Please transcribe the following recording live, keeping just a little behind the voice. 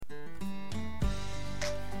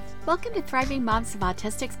Welcome to Thriving Moms of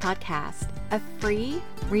Autistics podcast, a free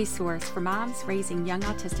resource for moms raising young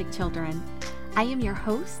autistic children. I am your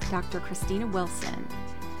host, Dr. Christina Wilson.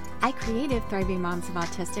 I created Thriving Moms of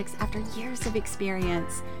Autistics after years of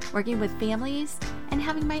experience working with families and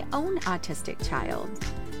having my own autistic child.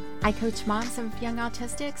 I coach moms of young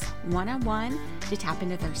autistics one-on-one to tap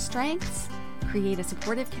into their strengths, create a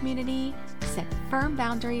supportive community, set firm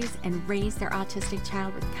boundaries, and raise their autistic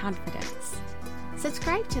child with confidence.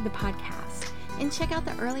 Subscribe to the podcast and check out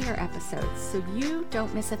the earlier episodes so you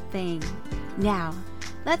don't miss a thing. Now,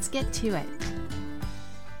 let's get to it.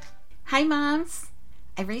 Hi, moms.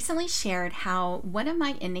 I recently shared how one of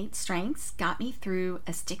my innate strengths got me through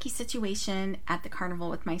a sticky situation at the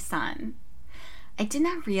carnival with my son. I did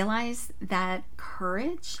not realize that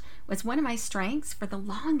courage was one of my strengths for the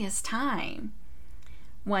longest time.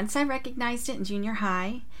 Once I recognized it in junior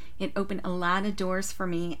high, it opened a lot of doors for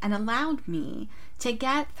me and allowed me to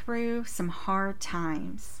get through some hard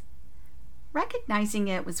times. Recognizing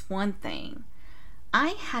it was one thing. I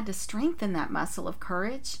had to strengthen that muscle of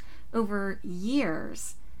courage over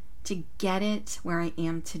years to get it where I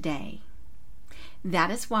am today.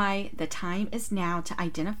 That is why the time is now to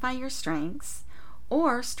identify your strengths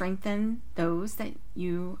or strengthen those that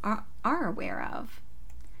you are aware of.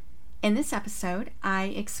 In this episode, I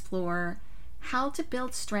explore how to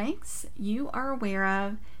build strengths you are aware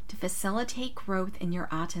of to facilitate growth in your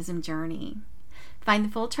autism journey. Find the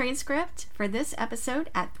full transcript for this episode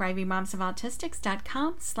at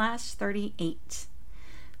thrivingmomsofautistics.com/38.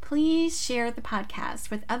 Please share the podcast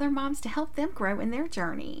with other moms to help them grow in their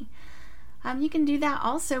journey. You can do that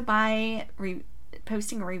also by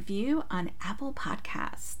posting a review on Apple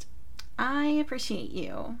Podcast. I appreciate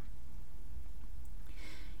you.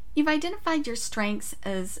 You've identified your strengths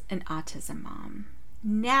as an autism mom.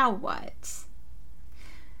 Now what?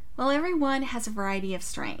 Well, everyone has a variety of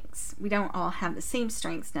strengths. We don't all have the same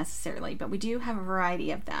strengths necessarily, but we do have a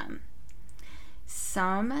variety of them.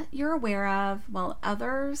 Some you're aware of, while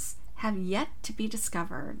others have yet to be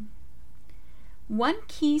discovered. One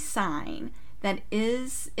key sign that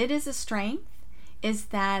it is a strength is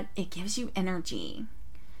that it gives you energy.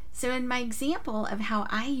 So in my example of how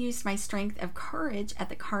I used my strength of courage at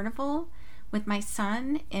the carnival with my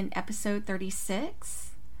son in episode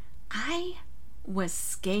 36, I was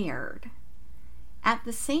scared. At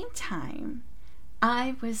the same time,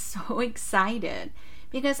 I was so excited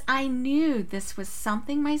because I knew this was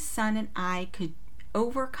something my son and I could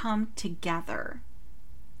overcome together.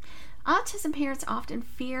 Autism parents often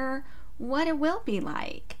fear what it will be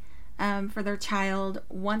like for their child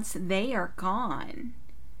once they are gone.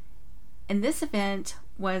 And this event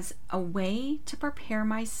was a way to prepare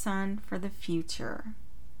my son for the future.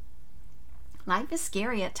 Life is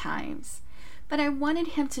scary at times, but I wanted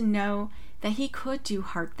him to know that he could do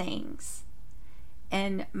hard things.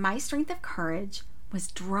 And my strength of courage was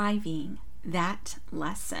driving that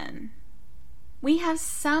lesson. We have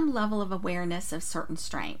some level of awareness of certain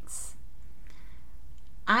strengths.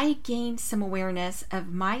 I gained some awareness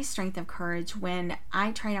of my strength of courage when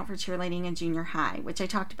I tried out for cheerleading in junior high, which I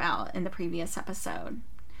talked about in the previous episode.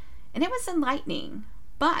 And it was enlightening,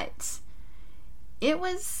 but it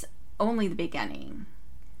was only the beginning.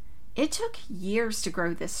 It took years to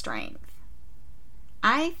grow this strength.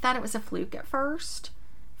 I thought it was a fluke at first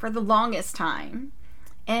for the longest time,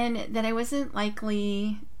 and that I would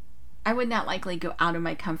not likely go out of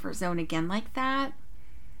my comfort zone again like that.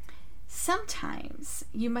 Sometimes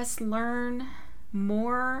you must learn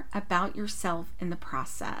more about yourself in the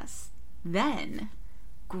process. Then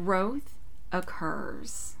growth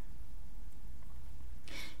occurs.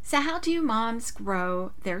 So how do moms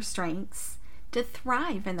grow their strengths to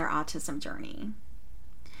thrive in their autism journey?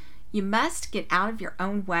 You must get out of your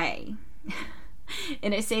own way.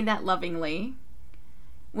 And I say that lovingly.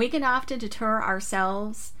 We can often deter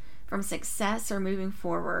ourselves from success or moving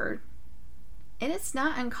forward. And it's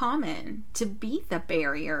not uncommon to be the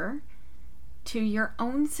barrier to your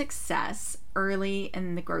own success early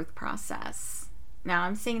in the growth process. Now,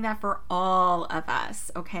 I'm saying that for all of us,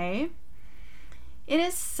 okay?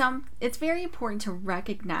 It's very important to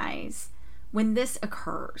recognize when this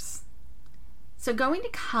occurs. So going to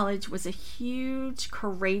college was a huge,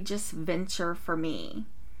 courageous venture for me,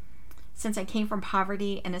 since I came from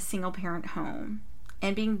poverty in a single-parent home,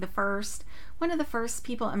 and being one of the first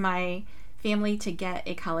people in my family to get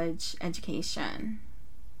a college education.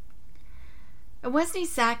 I wasn't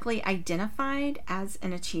exactly identified as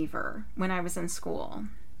an achiever when I was in school.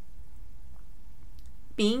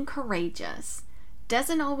 Being courageous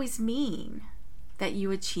doesn't always mean that you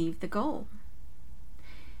achieve the goal.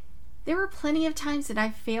 There were plenty of times that I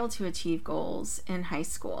failed to achieve goals in high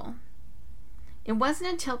school. It wasn't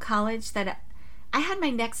until college that I had my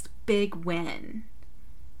next big win.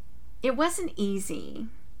 It wasn't easy.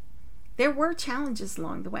 There were challenges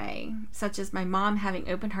along the way, such as my mom having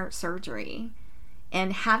open heart surgery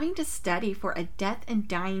and having to study for a death and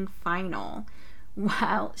dying final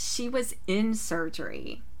while she was in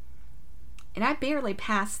surgery. And I barely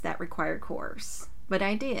passed that required course, but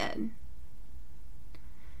I did.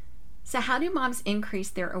 So how do moms increase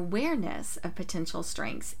their awareness of potential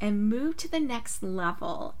strengths and move to the next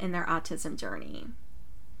level in their autism journey?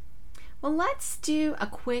 Well, let's do a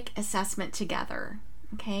quick assessment together.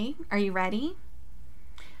 Okay, are you ready?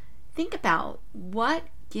 Think about what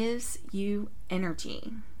gives you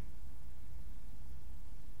energy.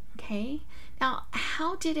 Okay, now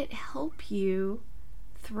how did it help you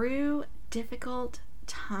through difficult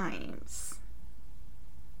times?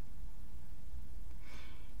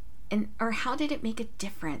 Or how did it make a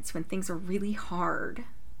difference when things are really hard?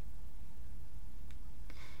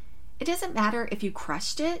 It doesn't matter if you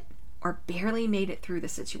crushed it or barely made it through the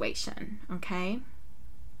situation, okay?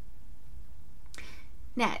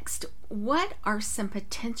 Next, what are some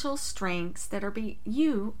potential strengths that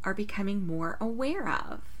you are becoming more aware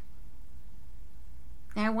of?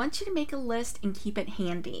 Now, I want you to make a list and keep it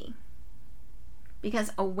handy,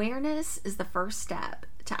 because awareness is the first step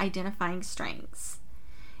to identifying strengths.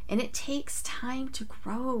 And it takes time to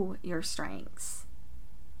grow your strengths.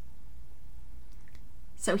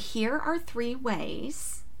 So here are 3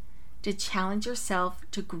 ways to challenge yourself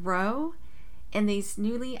to grow in these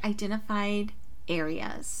newly identified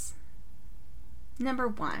areas. Number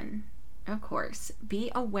 1, of course,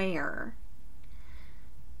 be aware.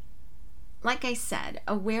 Like I said,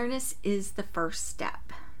 awareness is the first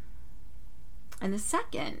step. And the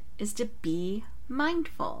second is to be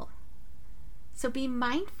mindful. So be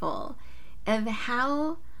mindful of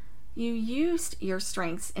how you used your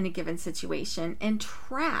strengths in a given situation and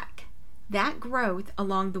track that growth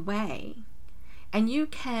along the way. And you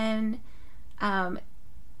can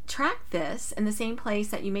track this in the same place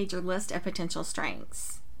that you made your list of potential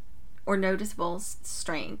strengths or noticeable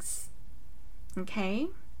strengths. Okay?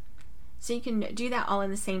 So you can do that all in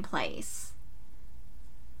the same place.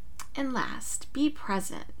 And last, be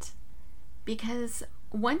present. Because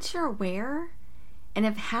once you're aware and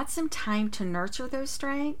have had some time to nurture those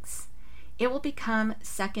strengths, it will become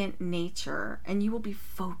second nature and you will be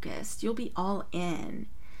focused. You'll be all in.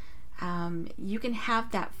 You can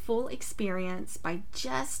have that full experience by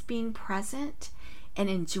just being present and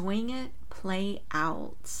enjoying it play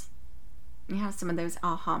out. You have some of those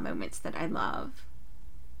aha moments that I love.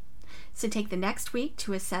 So take the next week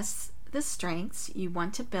to assess the strengths you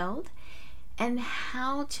want to build and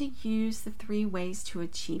how to use the 3 ways to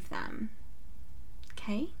achieve them.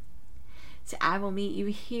 Okay? So I will meet you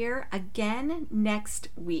here again next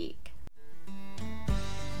week.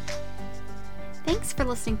 Thanks for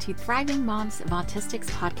listening to Thriving Moms of Autistics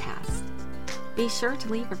podcast. Be sure to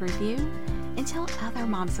leave a review and tell other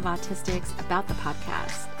moms of Autistics about the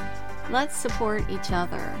podcast. Let's support each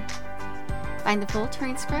other. Find the full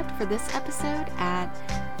transcript for this episode at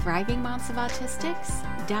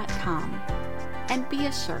thrivingmomsofautistics.com. And be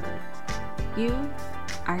assured, you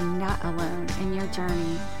are not alone in your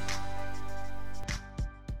journey.